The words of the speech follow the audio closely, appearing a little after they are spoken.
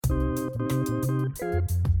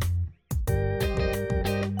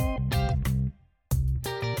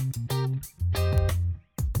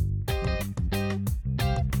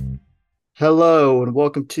Hello and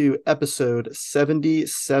welcome to episode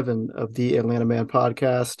 77 of the Atlanta Man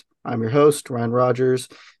podcast. I'm your host, Ryan Rogers,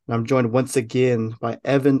 and I'm joined once again by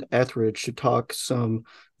Evan Etheridge to talk some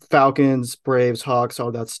Falcons, Braves, Hawks,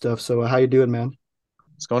 all that stuff. So how you doing, man?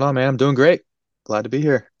 What's going on, man? I'm doing great. Glad to be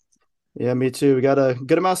here. Yeah, me too. We got a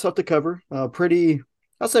good amount of stuff to cover. I'll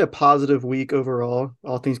say a positive week overall,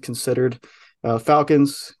 all things considered.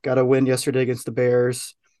 Falcons got a win yesterday against the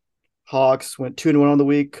Bears. Hawks went 2-1 on the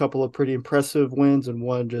week, couple of pretty impressive wins and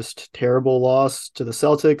one just terrible loss to the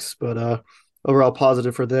Celtics, but overall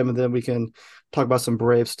positive for them. And then we can talk about some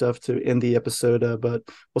Brave stuff to end the episode. But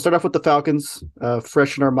we'll start off with the Falcons.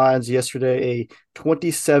 Fresh in our minds yesterday, a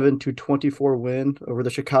 27-24 win over the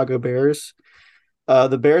Chicago Bears.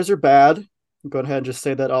 The Bears are bad. Go ahead and just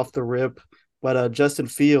say that off the rip. But Justin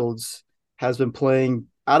Fields has been playing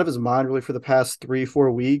out of his mind really for the past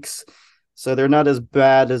 3-4 weeks. So they're not as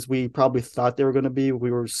bad as we probably thought they were going to be. We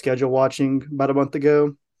were schedule watching about a month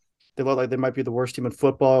ago. They look like they might be the worst team in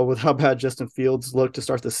football with how bad Justin Fields looked to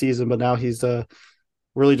start the season. But now he's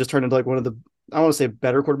really just turned into like one of the, I don't want to say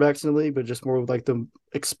better quarterbacks in the league, but just more like the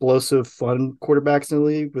explosive, fun quarterbacks in the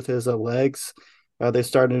league with his legs. They're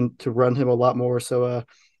starting to run him a lot more. So,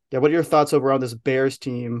 yeah, what are your thoughts over on this Bears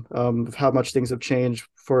team? Of how much things have changed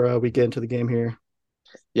before we get into the game here?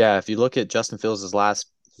 Yeah, if you look at Justin Fields'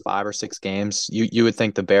 last 5 or 6 games, you would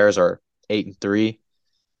think the Bears are 8-3.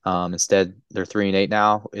 Instead, they're 3-8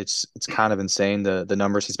 now. It's kind of insane the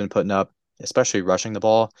numbers he's been putting up, especially rushing the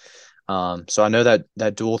ball. So I know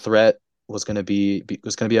that dual threat was going to be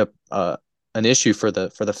an issue for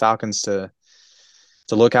the Falcons to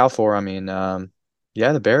look out for. I mean,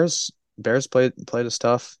 yeah, the Bears played us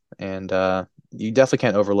tough, and you definitely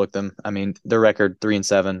can't overlook them. I mean, their record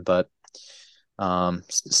 3-7, but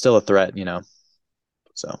still a threat,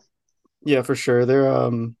 So Yeah, for sure. They're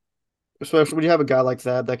especially when you have a guy like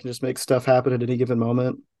that can just make stuff happen at any given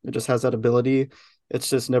moment. It just has that ability. It's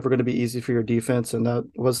just never going to be easy for your defense, and that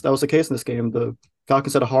was the case in this game. The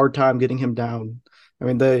Falcons had a hard time getting him down. I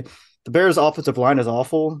mean, the Bears' offensive line is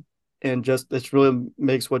awful, and just it really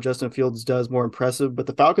makes what Justin Fields does more impressive. But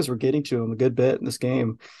the Falcons were getting to him a good bit in this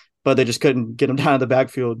game, but they just couldn't get him down in the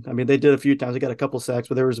backfield. I mean, they did a few times. They got a couple sacks,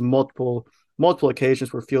 but there was multiple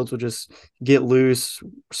occasions where Fields would just get loose,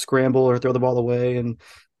 scramble, or throw the ball away, and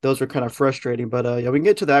those were kind of frustrating. But yeah, we can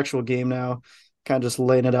get to the actual game now, kind of just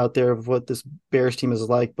laying it out there of what this Bears team is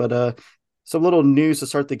like. But some little news to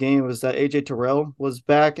start the game was that AJ Terrell was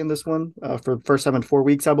back in this one for the first time in 4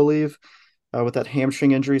 weeks, I believe, with that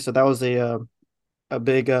hamstring injury. So that was a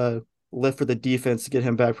big lift for the defense to get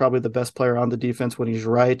him back. Probably the best player on the defense when he's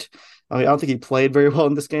right. I mean, I don't think he played very well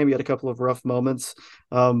in this game. He had a couple of rough moments,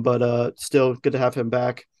 but still good to have him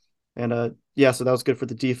back. And yeah, so that was good for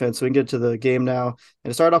the defense. So we can get to the game now.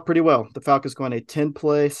 And it started off pretty well. The Falcons going a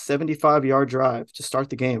 10-play, 75-yard drive to start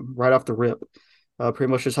the game right off the rip.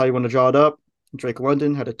 Pretty much just how you want to draw it up. Drake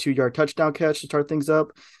London had a 2-yard touchdown catch to start things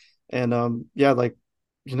up. And yeah, like,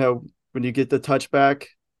 when you get the touchback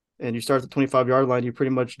and you start at the 25-yard line, you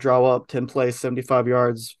pretty much draw up 10 plays, 75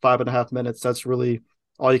 yards, 5.5 minutes. That's really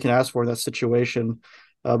all you can ask for in that situation.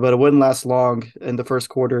 But it wouldn't last long in the first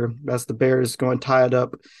quarter as the Bears go and tie it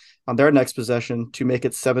up on their next possession to make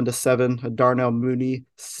it 7-7. A Darnell Mooney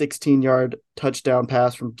 16-yard touchdown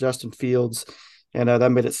pass from Justin Fields, and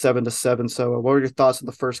that made it 7-7. So, what were your thoughts in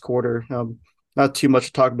the first quarter? Not too much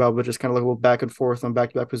to talk about, but just kind of like a little back and forth on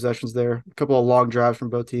back-to-back possessions there. A couple of long drives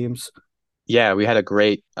from both teams. yeah, we had a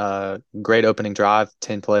great opening drive,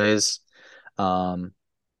 10 plays. Um,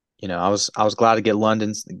 I was glad to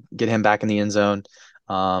get him back in the end zone.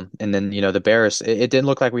 And then the Bears, it didn't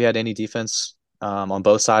look like we had any defense on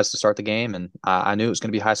both sides to start the game, and I knew it was going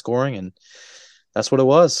to be high scoring, and that's what it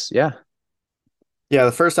was. Yeah. Yeah,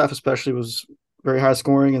 the first half especially was very high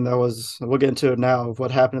scoring, and we'll get into it now of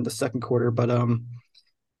what happened in the second quarter. But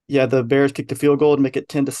yeah, the Bears kicked a field goal to make it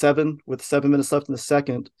 10-7 with 7 minutes left in the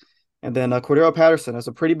second. And then Cordero Patterson has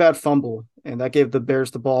a pretty bad fumble, and that gave the Bears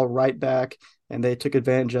the ball right back, and they took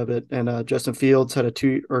advantage of it. And Justin Fields had a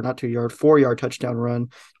 4-yard touchdown run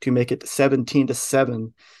to make it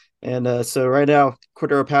 17-7. And so right now,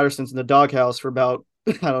 Cordero Patterson's in the doghouse for about,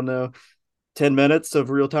 I don't know, 10 minutes of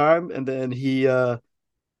real time. And then he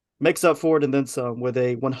makes up for it and then some with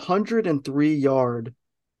a 103-yard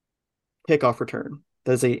kickoff return.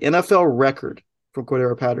 That's a NFL record for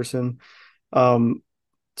Cordero Patterson.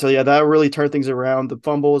 So yeah, that really turned things around. The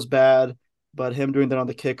fumble was bad, but him doing that on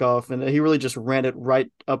the kickoff, and he really just ran it right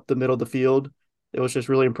up the middle of the field. It was just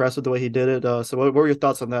really impressive the way he did it. So what were your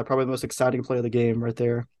thoughts on that? Probably the most exciting play of the game right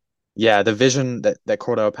there. Yeah, the vision that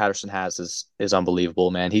Cordell Patterson has is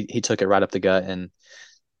unbelievable, man. He took it right up the gut, and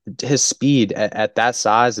his speed at that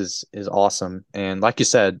size is awesome. And like you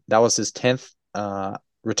said, that was his 10th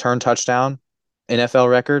return touchdown NFL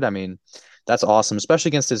record. I mean, that's awesome, especially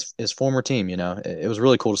against his former team. It was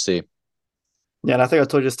really cool to see. Yeah, and I think I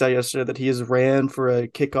told you a stat yesterday that he has ran for a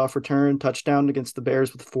kickoff return touchdown against the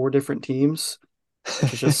Bears with four different teams,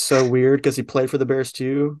 which is just so weird because he played for the Bears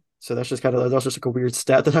too. So that's just like a weird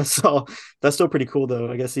stat that I saw. That's still pretty cool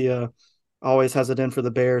though. I guess he always has it in for the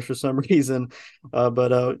Bears for some reason.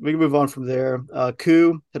 But we can move on from there.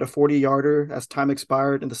 Koo hit a 40-yarder as time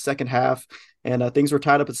expired in the second half, and things were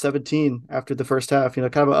tied up at 17 after the first half. Kind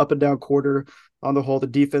of an up and down quarter on the whole. The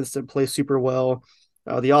defense didn't play super well.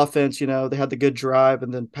 The offense, they had the good drive,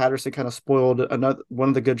 and then Patterson kind of spoiled another one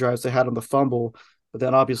of the good drives they had on the fumble. But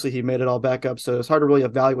then obviously he made it all back up. So it's hard to really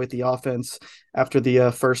evaluate the offense after the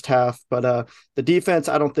first half. But the defense,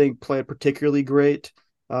 I don't think played particularly great.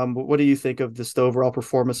 What do you think of the overall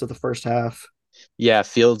performance of the first half? Yeah,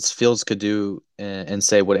 Fields could do and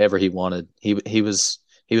say whatever he wanted. He was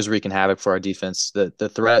wreaking havoc for our defense.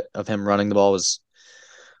 The threat of him running the ball was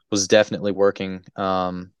definitely working.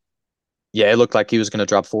 Yeah, it looked like he was going to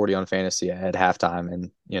drop 40 on fantasy at halftime,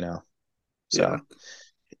 and Yeah, so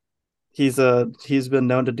he's been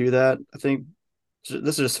known to do that. I think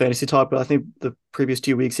this is just fantasy talk, but I think the previous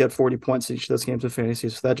 2 weeks he had 40 points in each of those games of fantasy.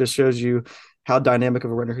 So that just shows you how dynamic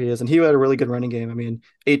of a runner he is. And he had a really good running game. I mean,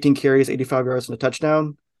 18 carries, 85 yards, and a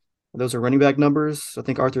touchdown. Those are running back numbers. I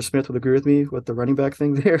think Arthur Smith would agree with me with the running back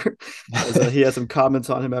thing there, as he had some comments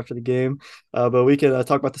on him after the game. But we can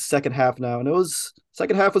talk about the second half now, and it was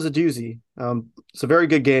second half was a doozy. It's a very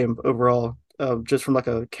good game overall. Just from like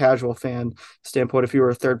a casual fan standpoint, if you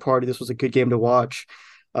were a third party, this was a good game to watch.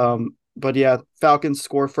 But yeah, Falcons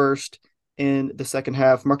score first in the second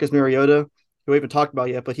half. Marcus Mariota, who we haven't talked about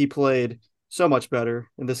yet, but he played so much better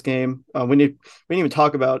in this game. We didn't even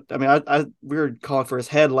talk about. I mean, we were calling for his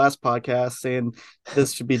head last podcast, saying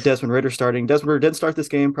this should be Desmond Ritter starting. Desmond Ritter didn't start this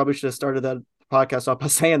game. Probably should have started that podcast off by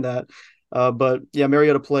saying that. But yeah,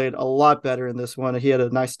 Mariota played a lot better in this one. He had a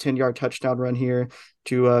nice 10-yard touchdown run here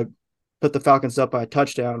to put the Falcons up by a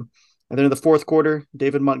touchdown. And then in the fourth quarter,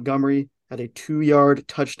 David Montgomery had a 2-yard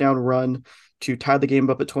touchdown run to tie the game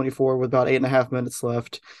up at 24 with about 8.5 minutes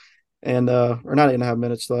left, and or not 8.5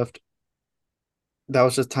 minutes left. That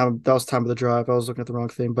was just time. That was time of the drive. I was looking at the wrong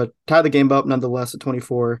thing, but tie the game up nonetheless at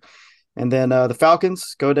 24. And then the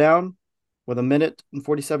Falcons go down with a minute and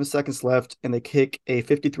 47 seconds left, and they kick a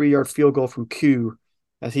 53-yard field goal from Q.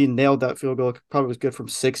 As he nailed that field goal, probably was good from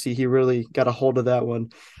 60. He really got a hold of that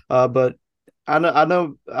one. But I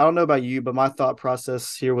don't know about you, but my thought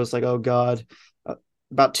process here was like, oh God, uh,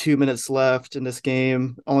 about 2 minutes left in this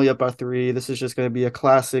game, only up by three. This is just going to be a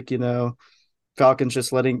classic, Falcons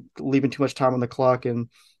just leaving too much time on the clock, and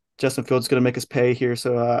Justin Fields going to make us pay here.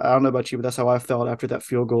 So I don't know about you, but that's how I felt after that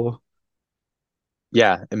field goal.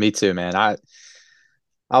 yeah, and me too, man. I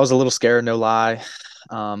was a little scared, no lie.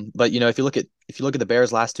 But if you look at the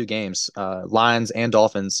Bears' last two games, Lions and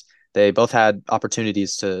Dolphins, they both had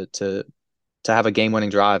opportunities to have a game-winning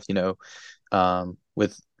drive.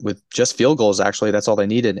 With just field goals. Actually, that's all they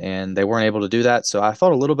needed, and they weren't able to do that. So I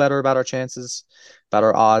felt a little better about our chances, about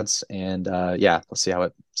our odds, and yeah, let's see how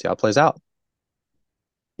it plays out.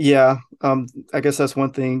 Yeah, I guess that's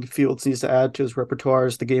one thing Fields needs to add to his repertoire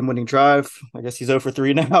is the game-winning drive. I guess he's 0 for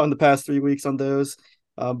 3 now in the past 3 weeks on those.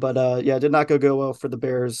 But yeah, it did not go well for the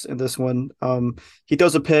Bears in this one. He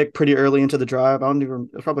throws a pick pretty early into the drive. I don't even,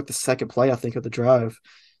 it was probably like the second play, I think, of the drive.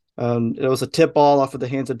 It was a tip ball off of the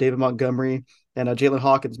hands of David Montgomery, and Jalen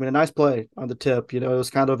Hawkins made a nice play on the tip. It was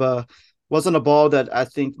kind of wasn't a ball that I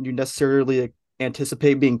think you necessarily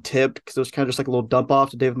anticipate being tipped because it was kind of just like a little dump off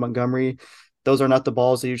to David Montgomery. Those are not the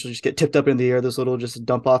balls that usually just get tipped up in the air. Those little just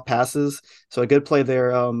dump off passes. So a good play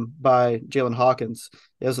there by Jalen Hawkins.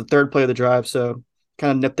 It was the third play of the drive, so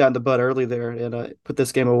kind of nipped that in the bud early there and put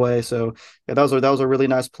this game away. So yeah, that was a really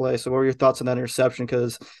nice play. So what were your thoughts on that interception?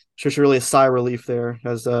 Because it's just really a sigh of relief there,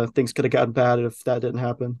 as things could have gotten bad if that didn't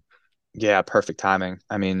happen. Yeah, perfect timing.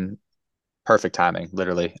 I mean, perfect timing,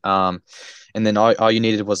 literally. And then all you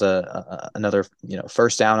needed was another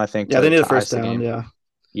first down, I think, Yeah, they need a to first ice the down. game. Yeah.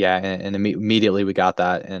 Yeah, and immediately we got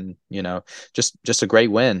that, and just a great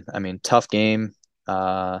win. I mean, tough game.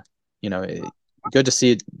 You know, it, good to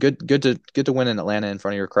see it. Good to win in Atlanta in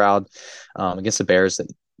front of your crowd against the Bears.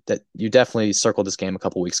 That you definitely circled this game a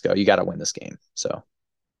couple weeks ago. You got to win this game. So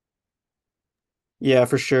Yeah,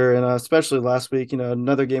 for sure. And especially last week,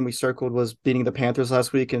 another game we circled was beating the Panthers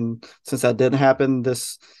last week. And since that didn't happen,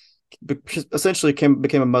 essentially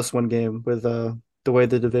became a must-win game with the way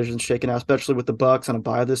the division's shaken out, especially with the Bucks on a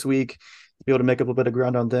bye this week. To be able to make up a bit of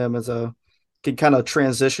ground on them as a can kind of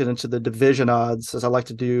transition into the division odds as I like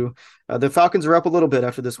to do. The Falcons are up a little bit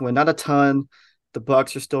after this win, not a ton. The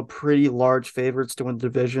Bucks are still pretty large favorites to win the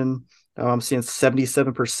division. I'm seeing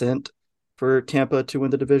 77% for Tampa to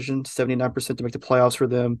win the division, 79% to make the playoffs for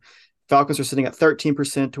them. Falcons are sitting at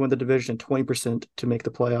 13% to win the division, 20% to make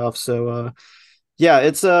the playoffs. So yeah,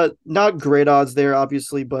 it's not great odds there,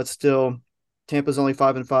 obviously, but still, Tampa's only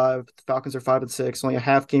 5-5. The Falcons are 5-6, only a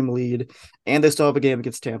half game lead, and they still have a game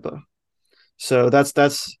against Tampa. So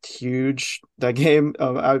that's huge. That game,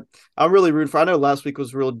 I'm really rooting for. I know last week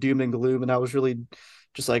was real doom and gloom, and I was really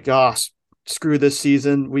just like, screw this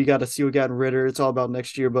season. We got to see what got in Ritter. It's all about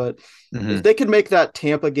next year. But if Hmm. they could make that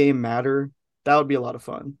Tampa game matter, that would be a lot of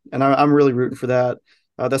fun, and I'm really rooting for that.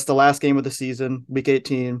 That's the last game of the season, Week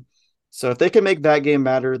 18. So if they can make that game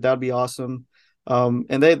matter, that'd be awesome.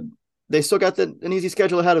 And they still got an easy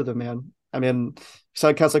schedule ahead of them, man. I mean,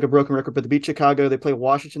 side counts like a broken record, but they beat Chicago. They play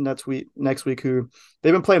Washington next week, who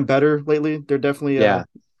they've been playing better lately. They're definitely Yeah.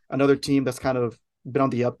 another team that's kind of been on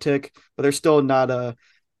the uptick, but they're still not a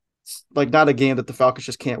game that the Falcons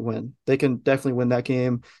just can't win. They can definitely win that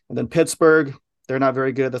game. And then Pittsburgh, they're not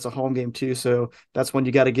very good. That's a home game too, so that's when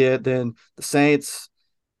you got to get. Then the Saints,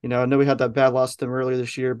 I know we had that bad loss to them earlier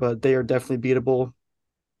this year, but they are definitely beatable.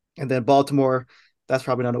 And then Baltimore, that's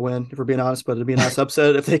probably not a win, if we're being honest, but it'd be a nice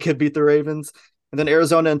upset if they could beat the Ravens. And then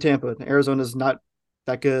Arizona and Tampa. Arizona is not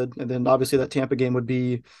that good. And then obviously that Tampa game would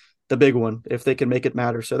be the big one if they can make it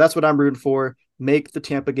matter. So that's what I'm rooting for. Make the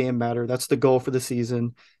Tampa game matter. That's the goal for the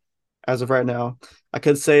season as of right now. I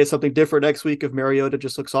could say something different next week if Mariota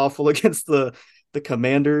just looks awful against the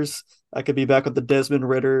Commanders. I could be back with the Desmond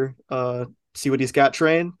Ritter, see what he's got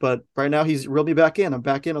trained. But right now he's reeled me back in. I'm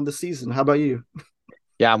back in on the season. How about you?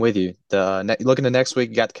 Yeah, I'm with you. Looking to next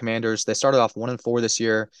week, you got the Commanders. They started off 1-4 this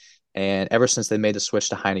year, and ever since they made the switch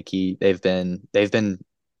to Heineke, they've been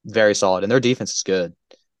very solid, and their defense is good.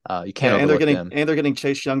 You Yeah, can't overlook them. they're getting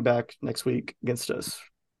Chase Young back next week against us.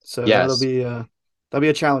 So Yes. that'll be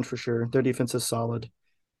a challenge for sure. Their defense is solid.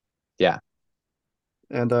 Yeah.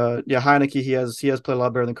 And yeah, Heineke he has played a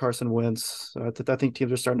lot better than Carson Wentz. I think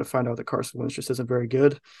teams are starting to find out that Carson Wentz just isn't very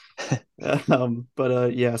good.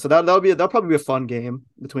 But yeah, so that'll probably be a fun game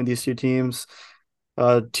between these two teams.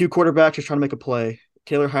 Two quarterbacks just trying to make a play.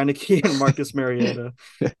 Taylor Heineke and Marcus Mariota.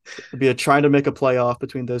 It'll be a trying to make a playoff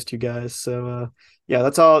between those two guys. So yeah,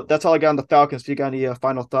 that's all I got on the Falcons. If you got any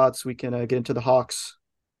final thoughts, we can get into the Hawks.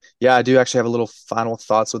 Yeah, I do actually have a little final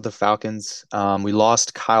thoughts with the Falcons. We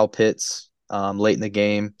lost Kyle Pitts late in the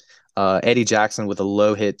game. Eddie Jackson with a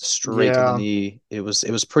low hit straight to the Yeah, knee. It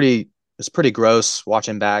was pretty gross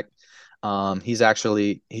watching back. He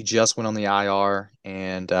just went on the IR,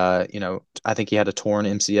 and I think he had a torn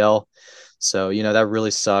MCL. So that really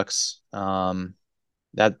sucks.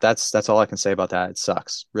 That's all I can say about that. It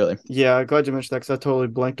sucks, really. yeah, glad you mentioned that because I totally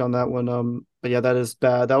blanked on that one. But yeah, that is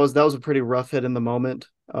bad. That was a pretty rough hit in the moment.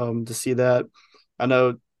 To see that, I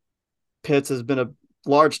know Pitts has been a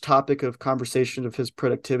large topic of conversation of his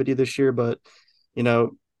productivity this year, but you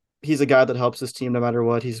know, he's a guy that helps his team no matter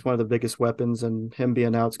what. He's one of the biggest weapons, and him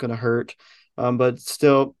being out is going to hurt. But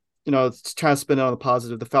still, it's trying to spin it on the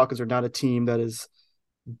positive. The Falcons are not a team that is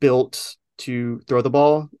built to throw the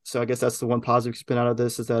ball. So I guess that's the one positive spin out of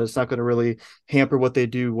this is that it's not going to really hamper what they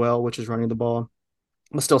do well, which is running the ball.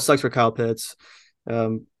 It still sucks for Kyle Pitts.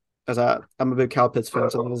 Um, as I'm a big Kyle Pitts fan,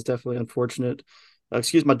 so that was definitely unfortunate.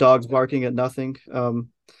 Excuse my dogs barking at nothing. But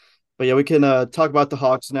yeah, we can talk about the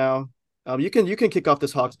Hawks now. You can kick off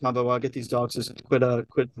this Hawks combo while I get these dogs to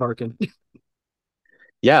quit barking.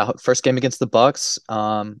 Yeah, first game against the Bucks.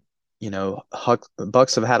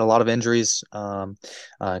 Bucks have had a lot of injuries,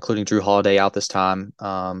 including Drew Holiday out this time.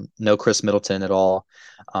 No Chris Middleton at all,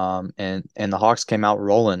 and the Hawks came out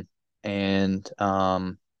rolling. And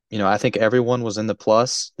I think everyone was in the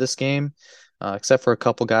plus this game, except for a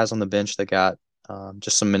couple guys on the bench that got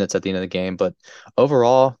just some minutes at the end of the game. But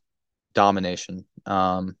overall, domination.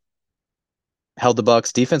 Held the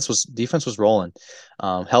Bucks. Defense was rolling.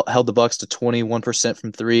 Held the Bucks to 21%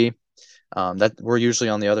 from three. That we're usually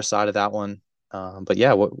on the other side of that one. But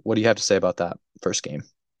yeah, what do you have to say about that first game?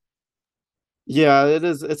 Yeah, it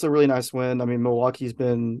is. It's a really nice win. I mean, Milwaukee's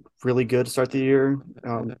been really good to start the year.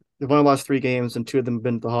 They've won the last three games, and two of them have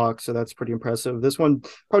been the Hawks, so that's pretty impressive. This one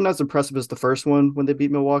probably not as impressive as the first one when they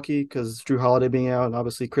beat Milwaukee because Drew Holiday being out, and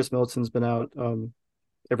obviously Chris Middleton's been out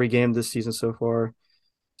every game this season so far.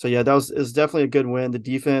 So yeah, that was is definitely a good win. The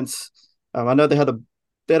defense, I know they had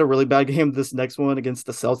a really bad game this next one against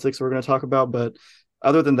the Celtics we're going to talk about, but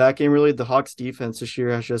other than that game, really, the Hawks defense this year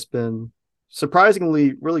has just been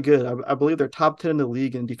surprisingly really good. I believe they're top 10 in the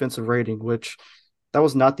league in defensive rating, which that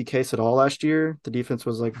was not the case at all last year. The defense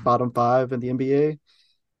was like bottom five in the NBA.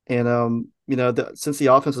 And since the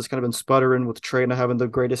offense has kind of been sputtering with Trey not having the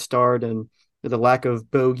greatest start and the lack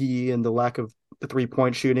of bogey and the lack of the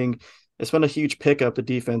 3-point shooting, it's been a huge pickup the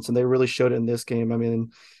defense, and they really showed it in this game. I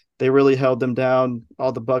mean, they really held them down.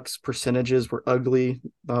 All the Bucks percentages were ugly,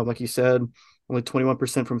 like you said, only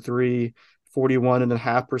 21% from three,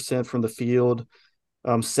 41.5% from the field,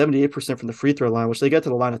 78% from the free throw line, which they get to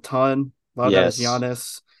the line a ton. A lot of that is Yes.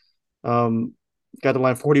 Giannis. Um, got to the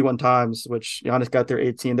line 41 times, which Giannis got there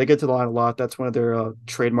 18. They get to the line a lot. That's one of their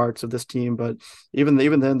trademarks of this team. But even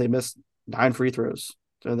then, they missed 9 free throws,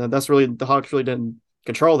 and then that's really the Hawks really didn't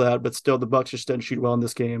control that. But still, the Bucks just didn't shoot well in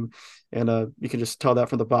this game, and you can just tell that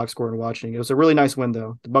from the box score and watching. It was a really nice win,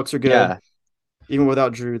 though. The Bucks are good, Yeah. even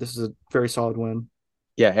without Drew. This is a very solid win.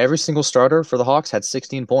 Yeah. Every single starter for the Hawks had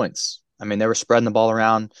 16 points. I mean, they were spreading the ball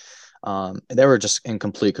around. They were just in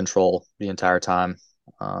complete control the entire time.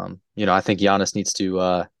 I think Giannis needs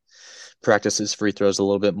to practice his free throws a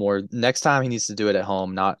little bit more. Next time he needs to do it at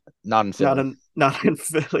home, not in Philly. Not in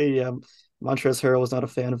Philly. Montrezl Harrell was not a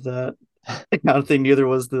fan of that. I don't think neither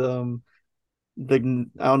was the I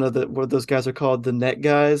don't know what those guys are called, the net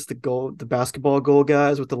guys, the basketball goal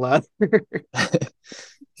guys with the ladder.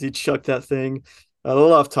 He chucked that thing. A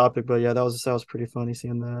little off topic, but yeah, that was pretty funny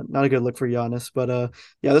seeing that. Not a good look for Giannis, but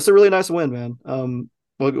yeah, that's a really nice win, man.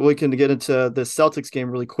 We can get into the Celtics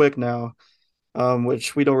game really quick now,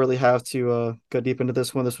 which we don't really have to go deep into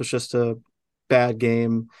this one. This was just a bad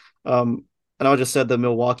game. And I just said that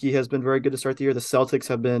Milwaukee has been very good to start the year. The Celtics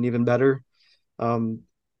have been even better. Um,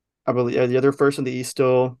 I believe yeah, they're first in the East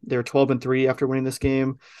still. They're 12-3 after winning this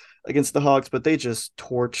game against the Hawks, but they just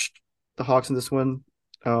torched the Hawks in this one.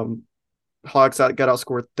 Um, Hawks got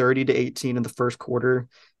outscored 30-18 in the first quarter.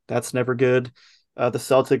 That's never good. The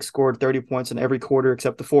Celtics scored 30 points in every quarter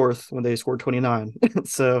except the fourth when they scored 29.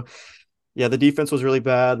 So yeah, the defense was really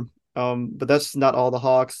bad. But that's not all the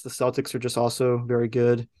Hawks. The Celtics are just also very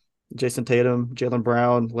good. Jason Tatum, Jaylen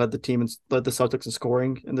Brown led the team and led the Celtics in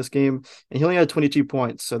scoring in this game, and he only had 22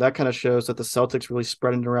 points. So that kind of shows that the Celtics really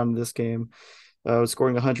spreading it around in this game.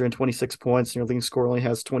 Scoring 126 points. Leading scorer only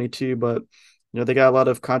has 22, but they got a lot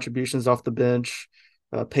of contributions off the bench.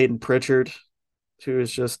 Peyton Pritchard, who is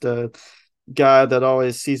just a guy that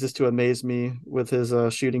always ceases to amaze me with his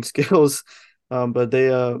shooting skills. But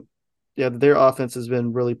yeah, their offense has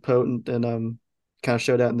been really potent and kind of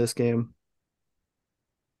showed out in this game.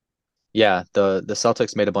 Yeah, the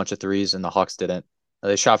Celtics made a bunch of threes and the Hawks didn't.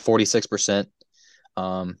 They shot 46%.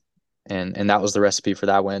 Um, and that was the recipe for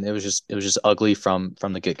that win. It was just ugly from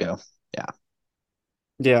the get-go. Yeah.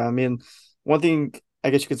 Yeah, I mean, one thing I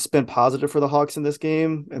guess you could spin positive for the Hawks in this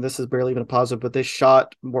game, and this is barely even a positive, but they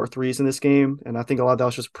shot more threes in this game, and I think a lot of that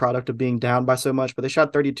was just product of being down by so much. But they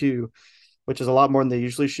shot 32, which is a lot more than they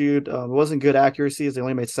usually shoot. It wasn't good accuracy as they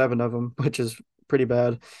only made 7 of them, which is pretty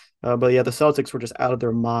bad. But yeah, the Celtics were just out of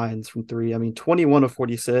their minds from three. I mean, 21 of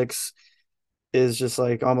 46 is just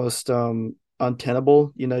like almost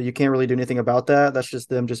untenable. You can't really do anything about that. That's just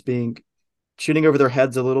them just being shooting over their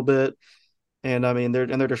heads a little bit. And I mean, they're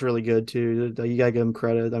just really good too. You gotta give them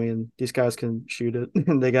credit. I mean, these guys can shoot it,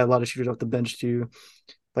 and they got a lot of shooters off the bench too.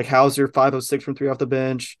 Like Hauser, 5 of 6 from three off the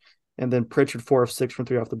bench, and then Pritchard, 4 of 6 from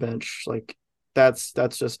three off the bench. Like that's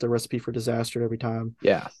just a recipe for disaster every time.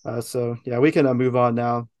 Yeah. So yeah, we can move on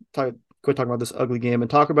now. Quit talking about this ugly game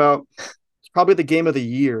and talk about it's probably the game of the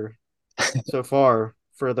year so far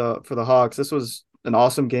for the Hawks. This was an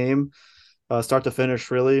awesome game, start to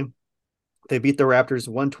finish. Really, they beat the Raptors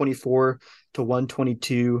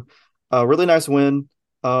 124-122. Really nice win.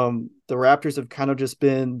 The Raptors have kind of just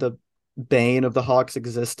been the bane of the Hawks'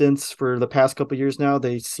 existence for the past couple years now.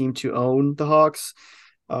 They seem to own the Hawks.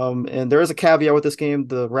 And there is a caveat with this game.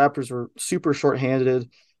 The Raptors were super shorthanded.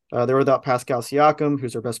 They were without Pascal Siakam,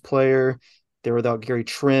 who's their best player. They were without Gary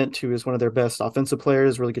Trent, who is one of their best offensive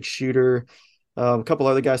players, really good shooter. A couple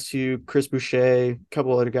other guys too, Chris Boucher, a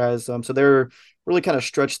couple other guys. So they're really kind of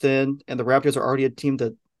stretched thin, and the Raptors are already a team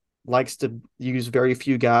that likes to use very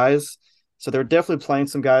few guys. So they're definitely playing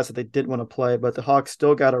some guys that they didn't want to play, but the Hawks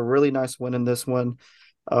still got a really nice win in this one.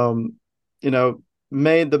 Um, you know,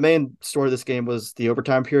 the main story of this game was the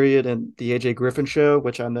overtime period and the AJ Griffin show,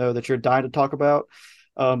 which I know that you're dying to talk about.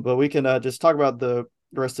 But we can just talk about the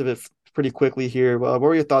rest of it pretty quickly here. What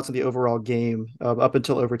were your thoughts on the overall game up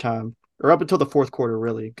until overtime, or up until the fourth quarter,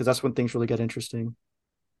 really? Because that's when things really get interesting.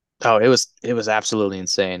 Oh, it was absolutely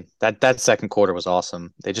insane. That second quarter was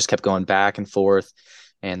awesome. They just kept going back and forth,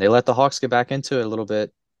 and they let the Hawks get back into it a little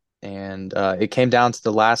bit. and it came down to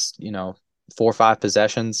the last, 4 or 5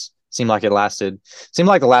 possessions. Seemed like the last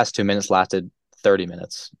 2 minutes lasted 30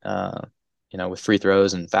 minutes. With free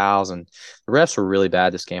throws and fouls, and the refs were really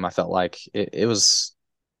bad this game. I felt like it was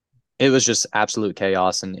just absolute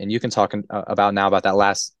chaos. And you can talk about now about that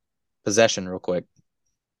last possession real quick.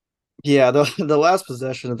 Yeah, the last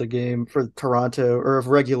possession of the game for Toronto, or of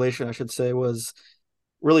regulation, I should say, was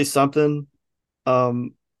really something.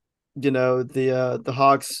 Um, the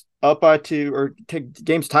Hawks up by two, or take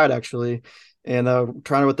game's tied actually, and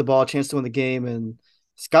trying to with the ball, chance to win the game, and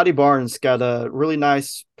Scotty Barnes got a really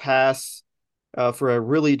nice pass for a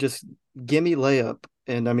really just gimme layup,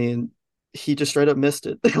 and I mean he just straight up missed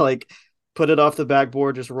it, like put it off the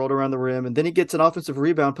backboard, just rolled around the rim, and then he gets an offensive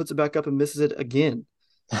rebound, puts it back up, and misses it again.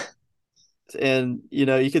 And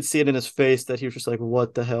you could see it in his face that he was just like,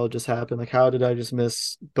 what the hell just happened, like how did I just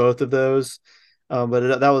miss both of those? That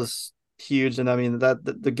was huge, and I mean that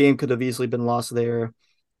the game could have easily been lost there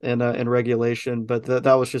in regulation, but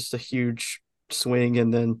that was just a huge swing.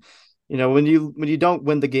 And then when you don't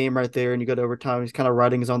win the game right there and you go to overtime, he's kind of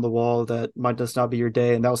writing is on the wall that might just not be your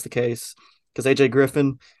day, and that was the case because AJ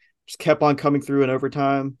Griffin just kept on coming through in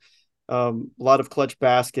overtime. A lot of clutch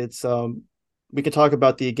baskets. We can talk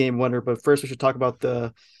about the game winner, but first we should talk about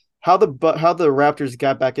the how the Raptors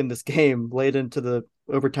got back in this game late into the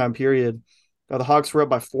overtime period. The Hawks were up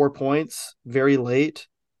by 4 points very late,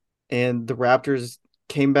 and the Raptors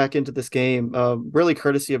came back into this game really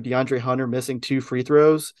courtesy of DeAndre Hunter missing two free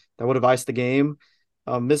throws that would have iced the game.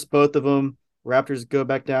 Missed both of them. Raptors go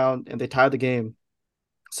back down and they tie the game.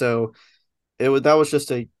 So that was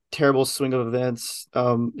just a terrible swing of events.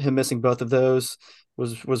 Him missing both of those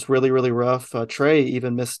was really really rough. Trey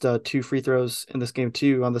even missed two free throws in this game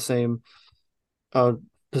too on the same uh,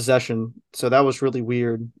 possession, so that was really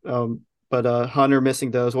weird. But Hunter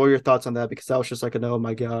missing those. What were your thoughts on that? Because that was just like an oh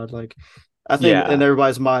my god, like I think in Yeah,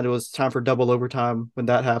 everybody's mind it was time for double overtime when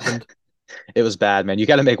that happened. it was bad, man. You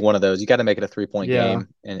got to make one of those. You got to make it a 3 point Yeah, game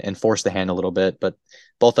and force the hand a little bit. But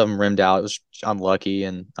both of them rimmed out. It was unlucky.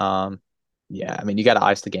 And yeah, I mean, you got to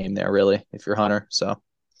ice the game there, really, if you're Hunter. So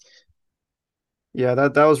yeah,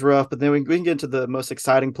 that was rough. But then we can get into the most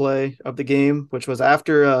exciting play of the game, which was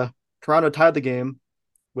after Toronto tied the game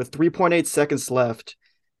with 3.8 seconds left.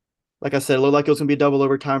 Like I said, it looked like it was gonna be double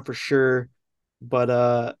overtime for sure. But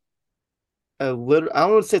I don't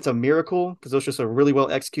want to say it's a miracle because it was just a really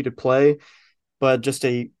well executed play, but just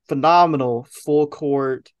a phenomenal full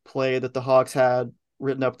court play that the Hawks had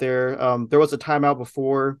written up there. There was a timeout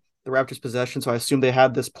before the Raptors' possession, so I assume they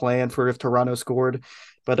had this plan for if Toronto scored.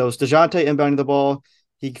 But it was DeJounte inbounding the ball.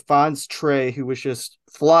 He finds Trey, who was just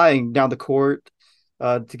flying down the court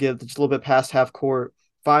to get just a little bit past half court.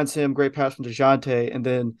 Finds him, great pass from DeJounte, and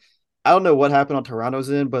then I don't know what happened on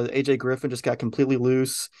Toronto's end, but AJ Griffin just got completely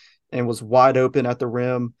loose and was wide open at the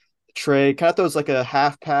rim. Trey kind of throws like a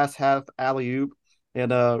half pass, half alley oop,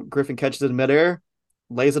 and Griffin catches it in midair,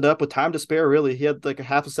 lays it up with time to spare. Really, he had like a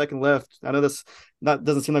half a second left. I know this not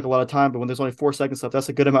doesn't seem like a lot of time, but when there's only 4 seconds left, that's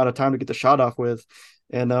a good amount of time to get the shot off with.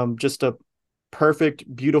 And just a perfect,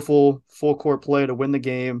 beautiful full court play to win the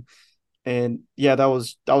game. And yeah, that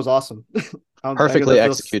was awesome. I guess perfectly that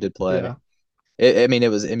feels executed play. yeah. I mean, it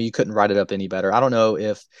was. I mean, you couldn't write it up any better. I don't know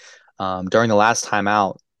if during the last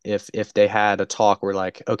timeout, if they had a talk where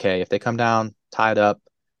like, okay, if they come down tied up,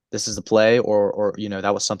 this is the play, or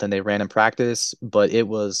that was something they ran in practice, but it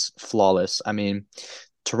was flawless. I mean,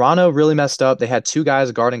 Toronto really messed up. They had two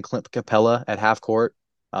guys guarding Clint Capella at half court.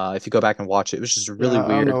 If you go back and watch it, it was just really Yeah, I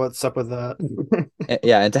don't weird. know what's up with that.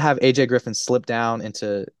 Yeah, and to have AJ Griffin slip down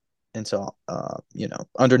into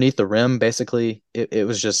underneath the rim, basically, it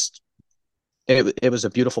was just it was a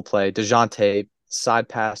beautiful play. DeJounte side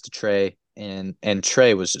pass to Trey, and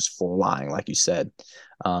Trey was just flying, like you said.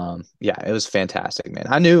 Yeah, it was fantastic, man.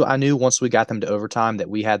 I knew once we got them to overtime that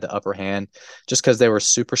we had the upper hand, just because they were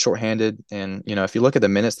super shorthanded. And if you look at the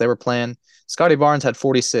minutes they were playing, Scotty Barnes had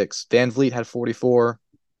 46, Van Vliet had 44,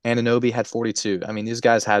 Anunoby had 42. I mean, these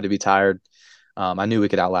guys had to be tired. I knew we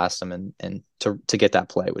could outlast them, and to get that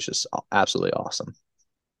play was just absolutely awesome.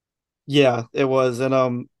 Yeah, it was.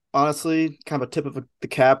 And honestly, kind of a tip of the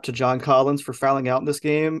cap to John Collins for fouling out in this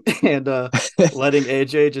game and letting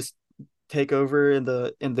AJ just take over in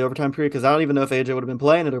the overtime period, because I don't even know if AJ would have been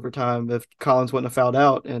playing at overtime if Collins wouldn't have fouled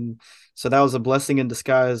out. And so that was a blessing in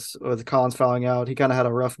disguise with Collins fouling out. He kind of had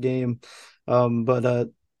a rough game. But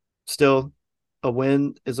still, a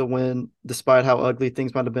win is a win, despite how ugly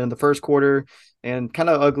things might have been in the first quarter and kind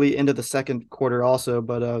of ugly into the second quarter also.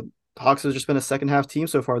 But Hawks has just been a second half team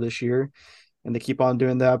so far this year, and they keep on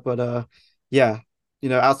doing that. But yeah,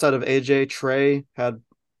 outside of AJ, Trey had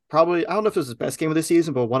probably, I don't know if it was his best game of the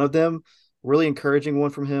season, but one of them, really encouraging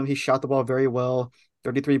one from him. He shot the ball very well,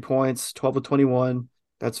 33 points, 12 of 21.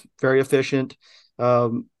 That's very efficient.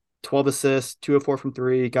 Um, 12 assists, 2 of 4 from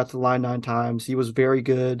three, got to the line 9 times. He was very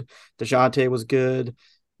good. DeJounte was good.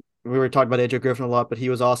 We were talking about AJ Griffin a lot, but he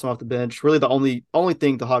was awesome off the bench. Really, the only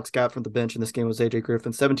thing the Hawks got from the bench in this game was AJ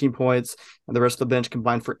Griffin, 17 points, and the rest of the bench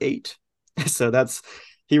combined for 8. So that's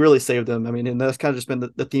he really saved them. I mean, and that's kind of just been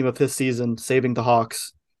the theme of his season, saving the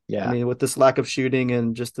Hawks. I Yeah. mean, with this lack of shooting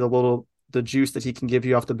and just the juice that he can give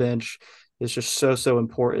you off the bench is just so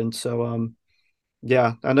important. So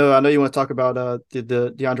yeah, I know you want to talk about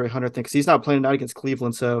the DeAndre Hunter thing because he's not playing tonight against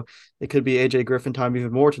Cleveland, so it could be AJ Griffin time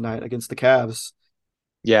even more tonight against the Cavs.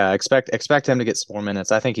 Yeah, expect him to get some more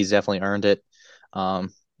minutes. I think he's definitely earned it.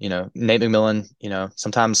 Nate McMillan,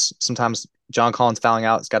 sometimes John Collins fouling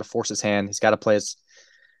out, he's got to force his hand. He's got to play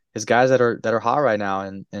his guys that are hot right now.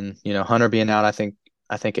 And Hunter being out, I think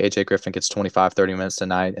AJ Griffin gets 25, 30 minutes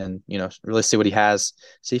tonight and really see what he has.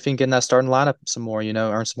 See if he can get in that starting lineup some more,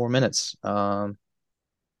 earn some more minutes.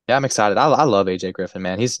 Yeah, I'm excited. I love AJ Griffin,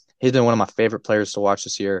 man. He's been one of my favorite players to watch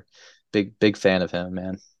this year. Big fan of him,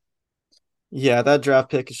 man. Yeah, that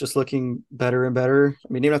draft pick is just looking better and better.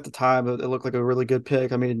 I mean, even at the time, it looked like a really good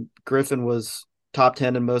pick. I mean, Griffin was top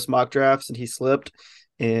 10 in most mock drafts and he slipped.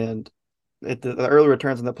 And the early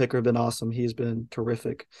returns on that pick have been awesome. He's been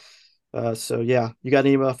terrific. So, yeah, you got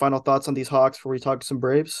any final thoughts on these Hawks before we talk some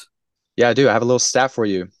Braves? Yeah, I do. I have a little stat for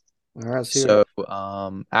you. All right, let's hear So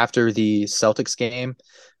it. after the Celtics game,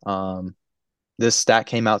 um, this stat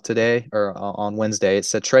came out today or on Wednesday. It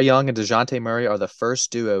said Trae Young and DeJounte Murray are the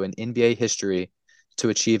first duo in NBA history to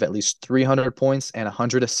achieve at least 300 points and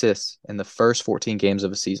 100 assists in the first 14 games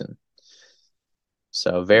of a season.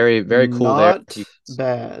 So very, very cool there. Not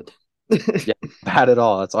bad. Yeah, bad at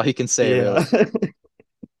all. That's all you can say, Yeah. really.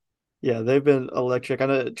 Yeah, they've been electric. I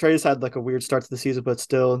know Trey's had like a weird start to the season, but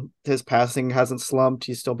still his passing hasn't slumped.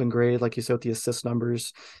 He's still been great, like you said, with the assist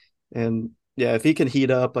numbers. And yeah, if he can heat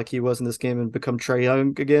up like he was in this game and become Trey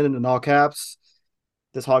Young again in all caps,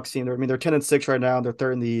 this Hawks team, I mean, they're 10-6 right now, and they're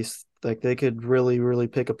third in the East. Like they could really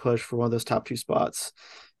pick a push for one of those top two spots.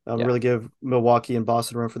 Yeah. Really give Milwaukee and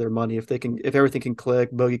Boston run for their money. If everything can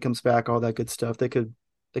click, Bogey comes back, all that good stuff, they could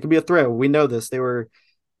be a threat. We know this. They were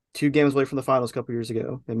 2 games away from the finals a couple years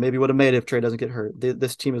ago, and maybe would have made it if Trey doesn't get hurt.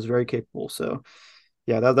 This team is very capable. So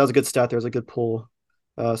yeah, that was a good stat. There was a good pull.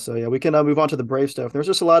 So yeah, we can move on to the Brave stuff. There's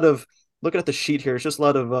just a lot of looking at the sheet here. It's just a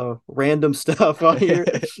lot of random stuff on here.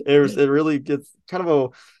 It really gets kind of a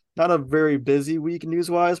not a very busy week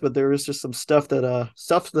news wise, but there is just some stuff that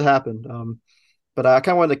happened. But I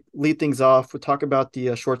kind of want to lead things off. We talk about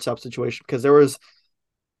the shortstop situation because there was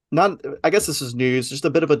not. I guess this is news, just a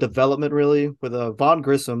bit of a development really with Vaughn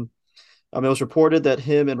Grissom. It was reported that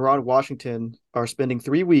him and Ron Washington are spending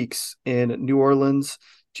 3 weeks in New Orleans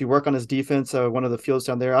to work on his defense. One of the fields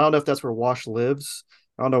down there. I don't know if that's where Wash lives.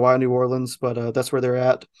 I don't know why New Orleans, but that's where they're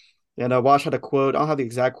at. And Wash had a quote. I don't have the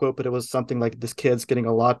exact quote, but it was something like, "This kid's getting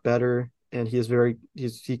a lot better, and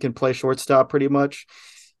he can play shortstop pretty much."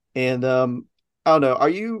 And I don't know. Are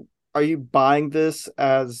you buying this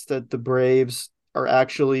as that the Braves are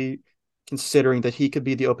actually considering that he could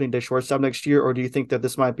be the opening day shortstop next year, or do you think that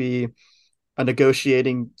this might be some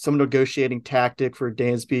negotiating tactic for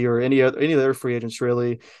Dansby or any other free agents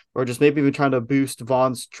really, or just maybe even trying to boost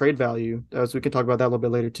Vaughn's trade value? As we can talk about that a little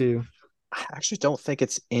bit later too. I actually don't think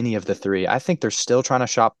it's any of the three. I think they're still trying to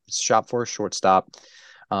shop for a shortstop.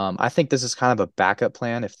 I think this is kind of a backup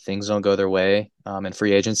plan if things don't go their way in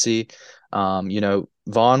free agency. Vaughn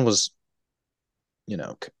was,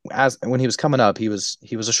 as when he was coming up, he was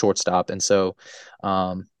a shortstop, and so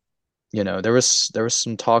there was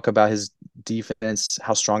some talk about his defense,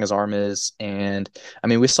 how strong his arm is, and I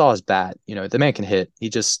mean we saw his bat. The man can hit. He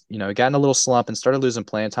just got in a little slump and started losing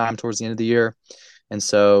playing time towards the end of the year, and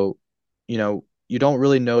so you don't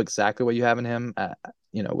really know exactly what you have in him,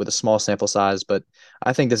 with a small sample size, but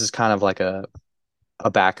I think this is kind of like a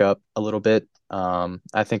backup a little bit.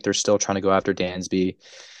 I think they're still trying to go after Dansby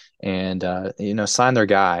and sign their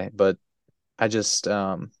guy, but I just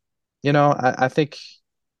I think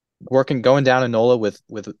going down in NOLA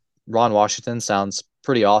with Ron Washington sounds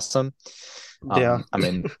pretty awesome. Yeah, I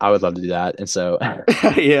mean, I would love to do that, and so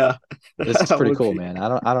yeah, it's that pretty would cool, be. man.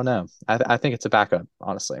 I don't know. I think it's a backup,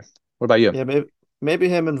 honestly. What about you? Yeah, maybe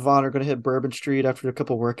him and Vaughn are gonna hit Bourbon Street after a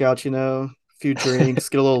couple workouts. A few drinks,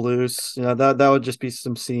 get a little loose. That would just be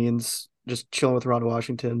some scenes, just chilling with Ron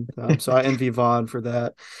Washington. So I envy Vaughn for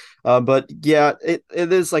that. But yeah, it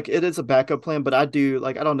is a backup plan. But I do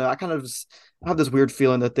like I don't know. I kind of just have this weird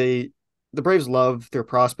feeling that the Braves love their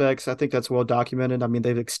prospects. I think that's well documented. I mean,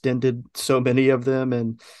 they've extended so many of them,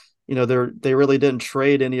 and they really didn't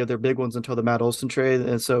trade any of their big ones until the Matt Olson trade,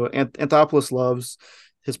 and so Anthopoulos loves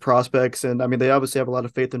his prospects, and I mean, they obviously have a lot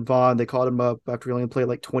of faith in Vaughn. They called him up after he only played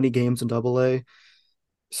like 20 games in Double A,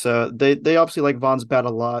 so they obviously like Vaughn's bat a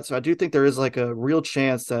lot. So I do think there is like a real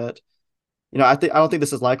chance that I don't think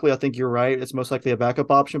this is likely. I think you're right. It's most likely a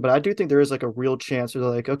backup option, but I do think there is like a real chance where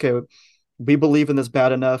they're like, okay, we believe in this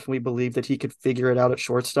bad enough, and we believe that he could figure it out at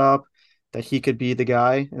shortstop, that he could be the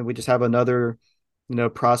guy, and we just have another,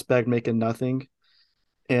 prospect making nothing.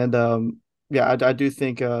 And yeah, I do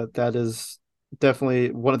think that is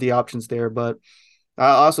definitely one of the options there. But I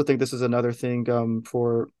also think this is another thing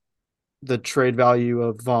for the trade value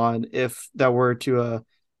of Vaughn if that were to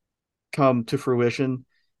come to fruition.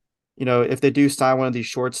 If they do sign one of these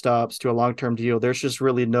shortstops to a long term deal, there's just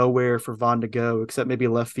really nowhere for Vaughn to go except maybe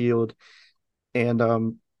left field. And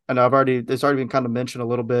it's already been kind of mentioned a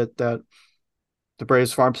little bit that the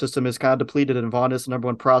Braves farm system is kind of depleted and Vaughn is the number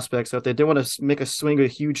one prospect. So if they did want to make a swing a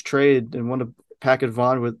huge trade and want to package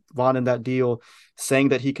Vaughn with Vaughn in that deal, saying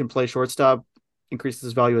that he can play shortstop increases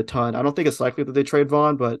his value a ton. I don't think it's likely that they trade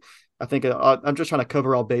Vaughn, but I think I'm just trying to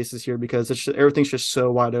cover all bases here because everything's just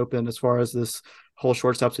so wide open as far as this whole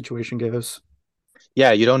shortstop situation goes.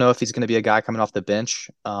 Yeah, you don't know if he's going to be a guy coming off the bench,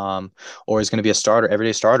 or he's going to be a starter,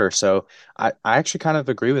 everyday starter. So I actually kind of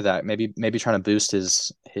agree with that. Maybe trying to boost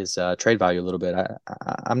his trade value a little bit.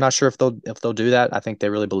 I'm not sure if they'll do that. I think they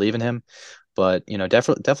really believe in him, but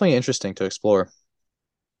definitely interesting to explore.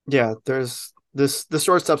 Yeah, there's the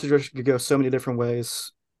shortstop situation could go so many different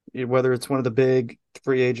ways, whether it's one of the big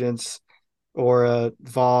free agents or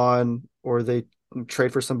Vaughn, or they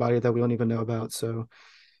trade for somebody that we don't even know about. So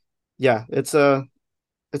yeah, it's a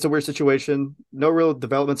weird situation. No real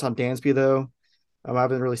developments on Dansby though. I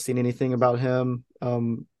haven't really seen anything about him.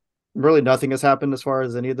 Really nothing has happened as far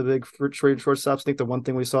as any of the big trade shortstops. I think the one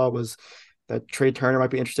thing we saw was that Trey Turner might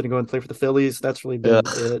be interested in going to play for the Phillies. That's really been Ugh,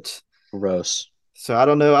 it. gross. So I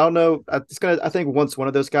don't know. I don't know. It's gonna. I think once one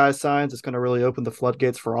of those guys signs, it's gonna really open the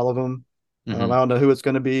floodgates for all of them. I Hmm. don't know who it's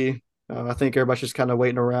gonna be. I think everybody's just kind of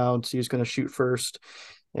waiting around, see who's gonna shoot first.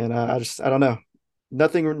 And I don't know.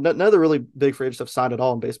 None of the really big free agent stuff signed at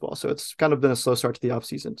all in baseball. So it's kind of been a slow start to the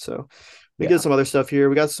offseason. So we get Yeah. some other stuff here.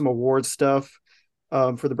 We got some award stuff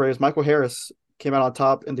for the Braves. Michael Harris came out on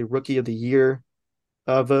top in the Rookie of the Year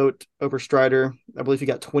vote over Strider. I believe he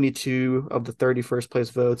got 22 of the 30 first place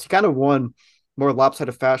votes. He kind of won more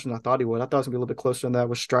lopsided fashion than I thought he would. I thought it was going to be a little bit closer than that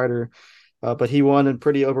with Strider, but he won in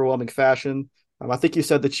pretty overwhelming fashion. I think you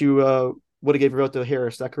said that you would have gave your vote to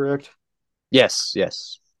Harris. Is that correct? Yes.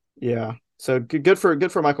 Yes. Yeah. So good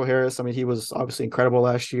for Michael Harris. I mean, he was obviously incredible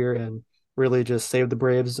last year and really just saved the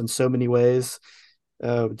Braves in so many ways.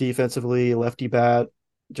 Defensively, lefty bat,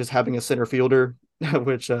 just having a center fielder,